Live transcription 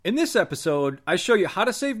In this episode, I show you how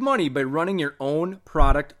to save money by running your own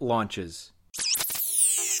product launches.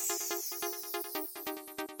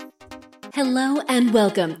 Hello and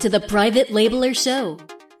welcome to the Private Labeler Show,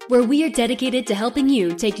 where we are dedicated to helping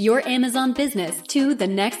you take your Amazon business to the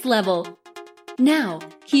next level. Now,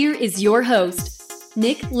 here is your host,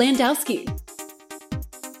 Nick Landowski.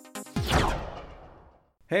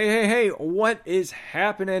 Hey, what is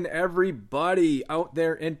happening, everybody out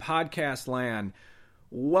there in podcast land?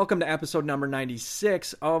 Welcome to episode number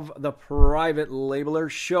 96 of the Private Labeler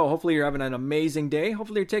Show. Hopefully you're having an amazing day.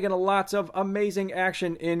 Hopefully you're taking lots of amazing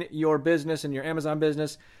action in your business, in your Amazon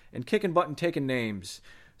business, and kicking butt and taking names.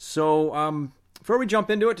 So before we jump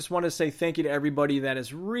into it, just want to say thank you to everybody that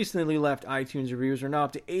has recently left iTunes reviews. We're now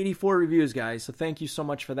up to 84 reviews, guys. So thank you so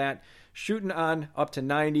much for that. Shooting on up to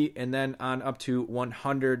 90 and then on up to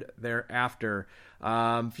 100 thereafter.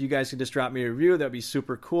 If you guys could just drop me a review, that'd be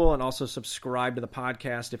super cool. And also subscribe to the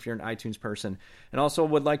podcast if you're an iTunes person. And also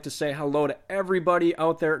would like to say hello to everybody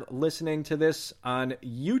out there listening to this on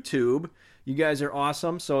YouTube. You guys are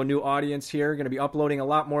awesome. So a new audience here. Going to be uploading a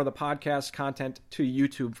lot more of the podcast content to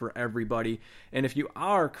YouTube for everybody. And if you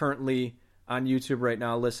are currently on YouTube right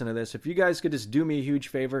now, listen to this. If you guys could just do me a huge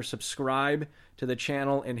favor, subscribe to the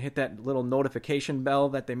channel and hit that little notification bell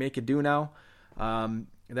that they make you do now.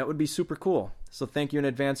 That would be super cool. So thank you in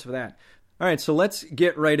advance for that. All right, so let's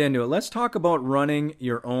get right into it. Let's talk about running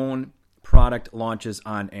your own product launches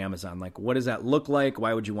on Amazon. Like, what does that look like?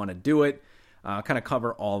 Why would you want to do it? Kind of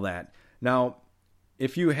cover all that. Now,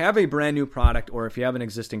 if you have a brand new product or if you have an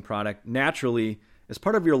existing product, naturally, as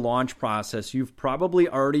part of your launch process, you've probably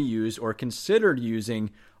already used or considered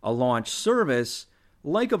using a launch service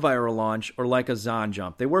like a Viral Launch or like a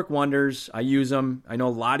ZonJump. They work wonders. I use them. I know a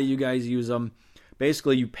lot of you guys use them.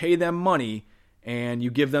 Basically, you pay them money and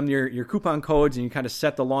you give them your coupon codes and you kind of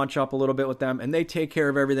set the launch up a little bit with them and they take care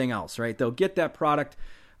of everything else, right? They'll get that product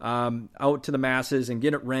out to the masses and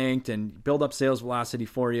get it ranked and build up sales velocity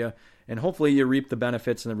for you. And hopefully you reap the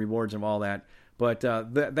benefits and the rewards of all that. But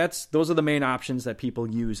those are the main options that people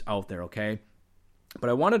use out there, okay? But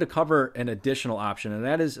I wanted to cover an additional option, and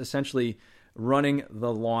that is essentially running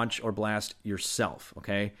the launch or blast yourself,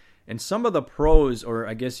 okay? And some of the pros, or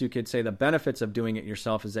I guess you could say the benefits of doing it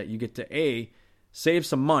yourself, is that you get to A, save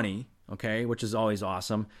some money, okay, which is always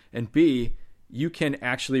awesome, and B, you can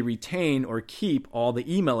actually retain or keep all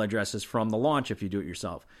the email addresses from the launch if you do it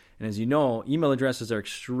yourself. And as you know, email addresses are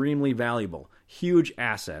extremely valuable, huge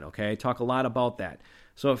asset, okay? Talk a lot about that.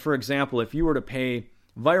 So for example, if you were to pay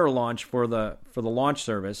Viral Launch for the launch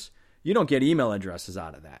service, you don't get email addresses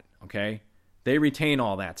out of that, okay? They retain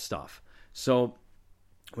all that stuff. So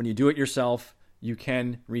when you do it yourself, you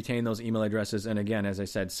can retain those email addresses. And again, as I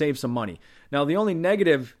said, save some money. Now, the only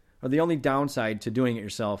negative or the only downside to doing it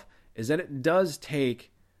yourself is that it does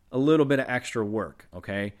take a little bit of extra work,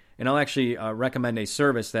 okay? And I'll actually recommend a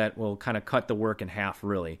service that will kind of cut the work in half,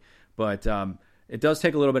 really. But it does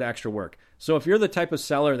take a little bit of extra work. So if you're the type of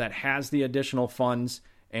seller that has the additional funds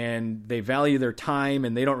and they value their time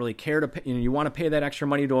and they don't really care to pay, you want to pay that extra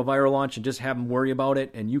money to a Viral Launch and just have them worry about it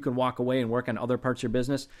and you can walk away and work on other parts of your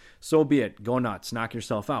business, so be it. Go nuts. Knock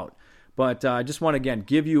yourself out. But I just want to, again,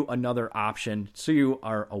 give you another option so you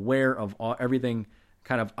are aware of everything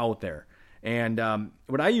kind of out there. And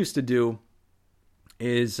what I used to do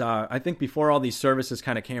is I think before all these services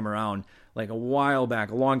kind of came around, like a while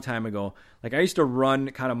back, a long time ago, like I used to run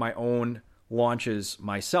kind of my own launches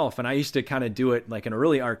myself. And I used to kind of do it like in a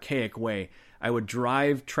really archaic way. I would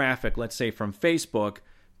drive traffic, let's say from Facebook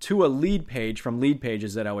to a lead page from lead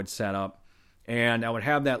pages that I would set up. And I would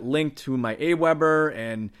have that linked to my Aweber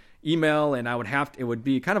and email. And it would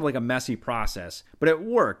be kind of like a messy process, but it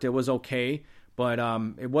worked. It was okay. But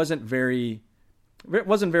it wasn't very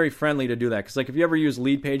friendly to do that. Because like if you ever use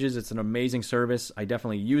lead pages, it's an amazing service. I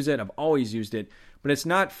definitely use it. I've always used it. But it's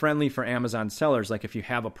not friendly for Amazon sellers. Like if you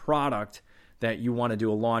have a product that you want to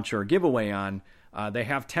do a launch or a giveaway on, they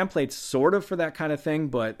have templates sort of for that kind of thing,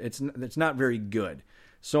 but it's not very good.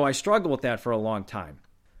 So I struggled with that for a long time.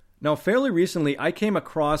 Now, fairly recently, I came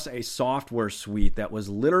across a software suite that was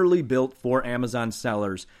literally built for Amazon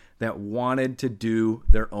sellers that wanted to do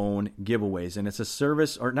their own giveaways. And it's a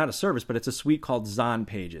service, or not a service, but it's a suite called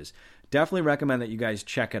ZonPages. Definitely recommend that you guys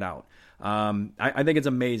check it out. I think it's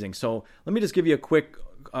amazing. So let me just give you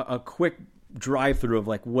a quick drive-through of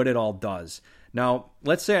like what it all does. Now,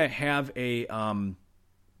 let's say I have a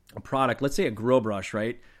product, let's say a grill brush,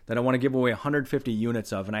 right, that I want to give away 150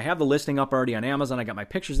 units of. And I have the listing up already on Amazon. I got my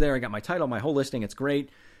pictures there. I got my title, my whole listing. It's great.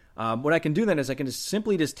 What I can do then is I can just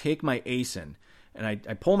simply take my ASIN and I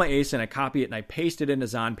pull my ASIN, I copy it, and I paste it into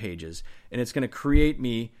ZonPages. And it's going to create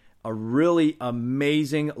me a really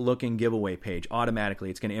amazing looking giveaway page automatically.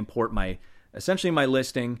 It's going to import essentially my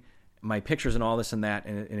listing, my pictures and all this and that,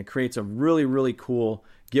 and it creates a really, really cool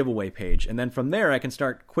giveaway page. And then from there, I can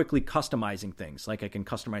start quickly customizing things. Like I can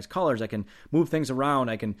customize colors, I can move things around,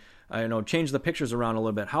 I can change the pictures around a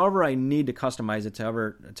little bit. However I need to customize it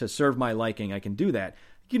to serve my liking, I can do that.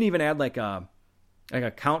 You can even add like a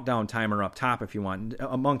countdown timer up top if you want,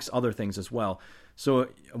 amongst other things as well. So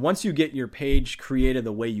once you get your page created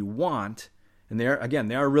the way you want, and they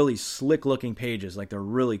are really slick looking pages, like they're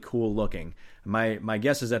really cool looking. My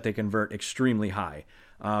guess is that they convert extremely high.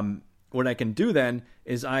 What I can do then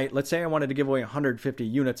is let's say I wanted to give away 150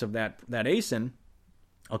 units of that ASIN.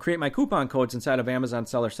 I'll create my coupon codes inside of Amazon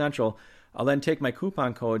Seller Central. I'll then take my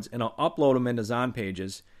coupon codes and I'll upload them into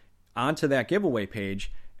ZonPages onto that giveaway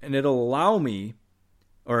page, and it'll allow me,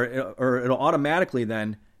 or it'll automatically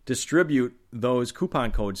then distribute those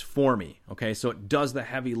coupon codes for me. Okay, so it does the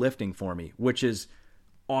heavy lifting for me, which is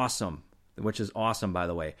awesome. By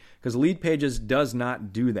the way, because Leadpages does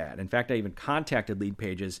not do that. In fact, I even contacted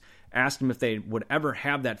Leadpages, asked them if they would ever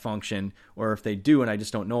have that function, or if they do and I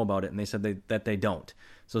just don't know about it, and they said that they don't.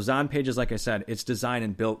 So ZonPages, like I said, it's designed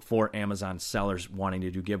and built for Amazon sellers wanting to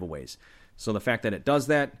do giveaways. So the fact that it does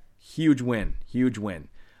that, huge win.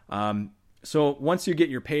 So once you get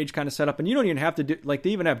your page kind of set up, and you don't even have to do, like, they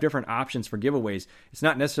even have different options for giveaways. It's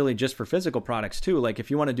not necessarily just for physical products too. Like if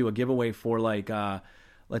you want to do a giveaway for like,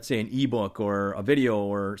 let's say an ebook or a video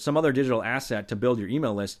or some other digital asset to build your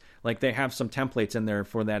email list, like they have some templates in there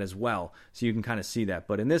for that as well. So you can kind of see that.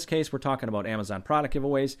 But in this case, we're talking about Amazon product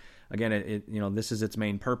giveaways. Again, this is its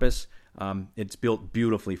main purpose. It's built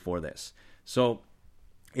beautifully for this. So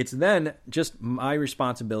it's then just my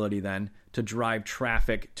responsibility then to drive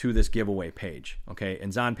traffic to this giveaway page. Okay.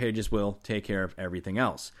 And ZonPages will take care of everything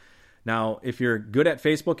else. Now, if you're good at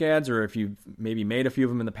Facebook ads, or if you've maybe made a few of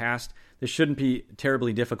them in the past, this shouldn't be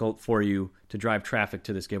terribly difficult for you to drive traffic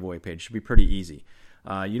to this giveaway page. It should be pretty easy.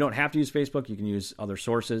 You don't have to use Facebook. You can use other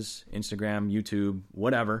sources, Instagram, YouTube,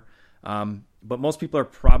 whatever. But most people are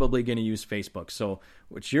probably going to use Facebook. So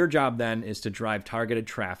what's your job then is to drive targeted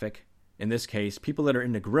traffic. In this case, people that are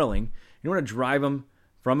into grilling. You want to drive them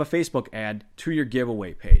from a Facebook ad to your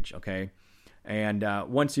giveaway page, okay? And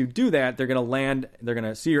once you do that, they're going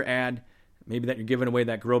to see your ad, maybe that you're giving away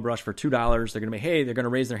that grill brush for $2. They're going to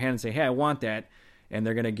raise their hand and say, hey, I want that. And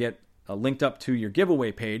they're going to get linked up to your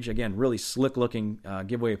giveaway page. Again, really slick looking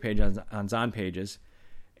giveaway page on ZonPages.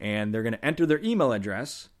 And they're going to enter their email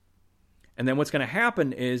address. And then what's going to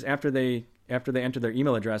happen is after they enter their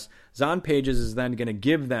email address, ZonPages is then going to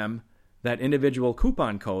give them that individual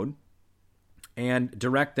coupon code and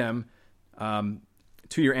direct them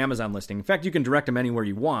to your Amazon listing. In fact, you can direct them anywhere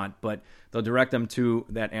you want, but they'll direct them to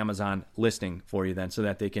that Amazon listing for you then, so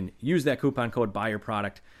that they can use that coupon code, buy your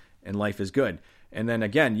product, and life is good. And then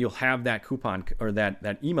again, you'll have that coupon or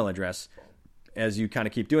that email address. As you kind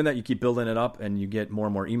of keep doing that, you keep building it up, and you get more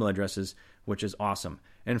and more email addresses, which is awesome.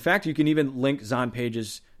 And in fact, you can even link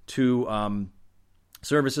ZonPages to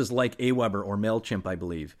services like Aweber or MailChimp, I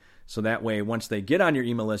believe. So that way, once they get on your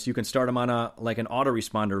email list, you can start them on an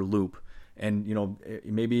autoresponder loop. And,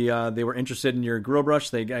 maybe they were interested in your grill brush.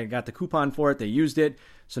 They got the coupon for it. They used it.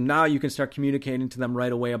 So now you can start communicating to them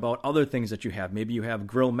right away about other things that you have. Maybe you have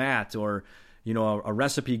grill mat or, a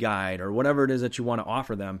recipe guide or whatever it is that you want to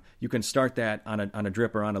offer them. You can start that on a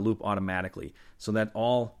drip or on a loop automatically. So that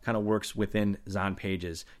all kind of works within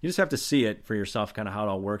ZonPages. You just have to see it for yourself, kind of how it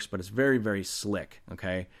all works. But it's very, very slick,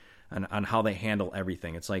 okay, on how they handle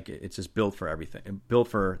everything. It's like it's just built for everything, built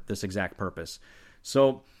for this exact purpose.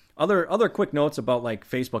 So Other quick notes about like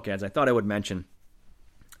Facebook ads I thought I would mention.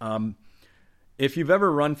 If you've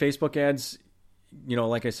ever run Facebook ads,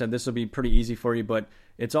 like I said, this will be pretty easy for you, but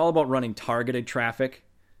it's all about running targeted traffic.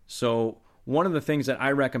 So one of the things that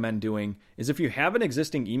I recommend doing is if you have an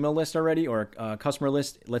existing email list already or a customer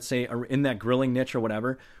list, let's say in that grilling niche or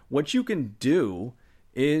whatever, what you can do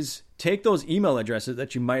is take those email addresses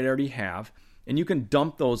that you might already have and you can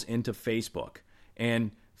dump those into Facebook.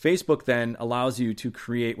 And Facebook then allows you to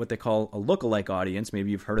create what they call a lookalike audience. Maybe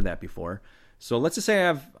you've heard of that before. So let's just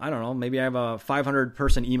say maybe I have a 500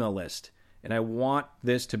 person email list and I want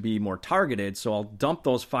this to be more targeted. So I'll dump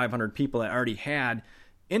those 500 people I already had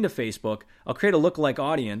into Facebook. I'll create a lookalike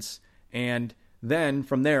audience, and then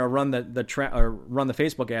from there I'll run the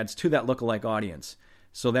Facebook ads to that lookalike audience.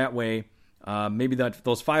 So that way, maybe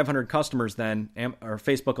those 500 customers then, or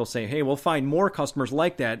Facebook will say, hey, we'll find more customers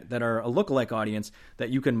like that are a lookalike audience that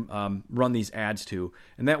you can run these ads to.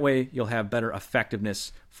 And that way you'll have better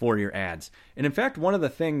effectiveness for your ads. And in fact, one of the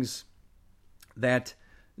things that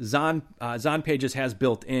ZonPages has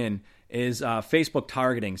built in is Facebook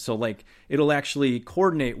targeting. So like it'll actually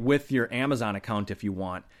coordinate with your Amazon account if you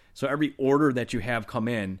want. So every order that you have come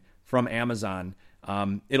in from Amazon,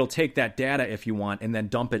 it'll take that data if you want and then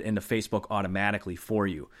dump it into Facebook automatically for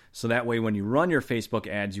you. So that way when you run your Facebook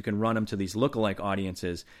ads, you can run them to these lookalike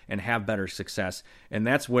audiences and have better success. And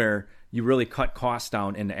that's where you really cut costs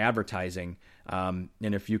down in advertising. And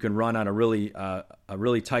if you can run on a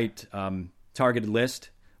really tight targeted list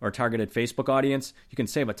or targeted Facebook audience, you can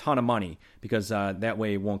save a ton of money because that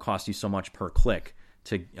way it won't cost you so much per click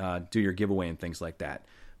to do your giveaway and things like that.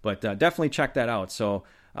 But definitely check that out. So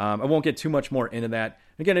I won't get too much more into that.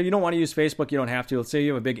 Again, if you don't want to use Facebook, you don't have to. Let's say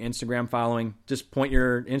you have a big Instagram following. Just point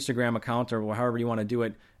your Instagram account or however you want to do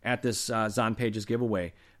it at this Zon Pages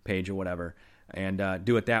giveaway page or whatever, and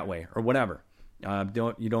do it that way or whatever.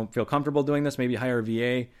 You don't feel comfortable doing this, maybe hire a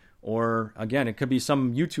VA. Or again, it could be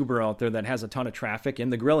some YouTuber out there that has a ton of traffic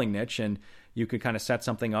in the grilling niche, and you could kind of set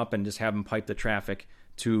something up and just have them pipe the traffic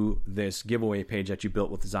to this giveaway page that you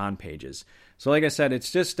built with Zon Pages. So like I said,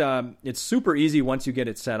 it's just, it's super easy once you get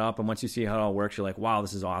it set up, and once you see how it all works, you're like, wow,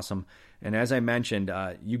 this is awesome. And as I mentioned,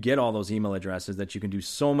 you get all those email addresses that you can do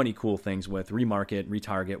so many cool things with, remarket,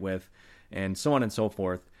 retarget with, and so on and so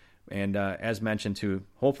forth. And as mentioned, to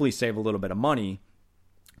hopefully save a little bit of money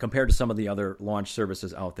compared to some of the other launch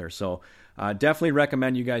services out there. So definitely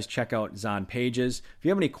recommend you guys check out Zon Pages. If you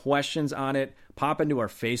have any questions on it, pop into our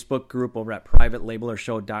Facebook group over at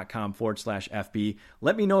privatelabelershow.com/FB.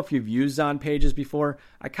 Let me know if you've used Zon Pages before.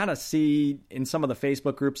 I kind of see in some of the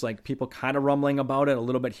Facebook groups like people kind of rumbling about it a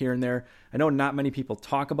little bit here and there. I know not many people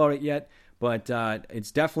talk about it yet, but it's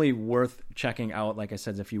definitely worth checking out. Like I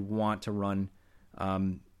said, if you want to run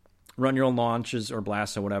your own launches or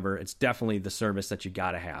blasts or whatever, it's definitely the service that you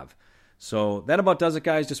got to have. So that about does it,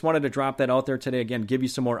 guys. Just wanted to drop that out there today. Again, give you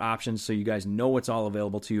some more options so you guys know what's all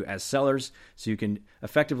available to you as sellers, so you can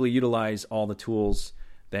effectively utilize all the tools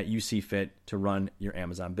that you see fit to run your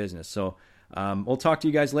Amazon business. So we'll talk to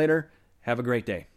you guys later. Have a great day.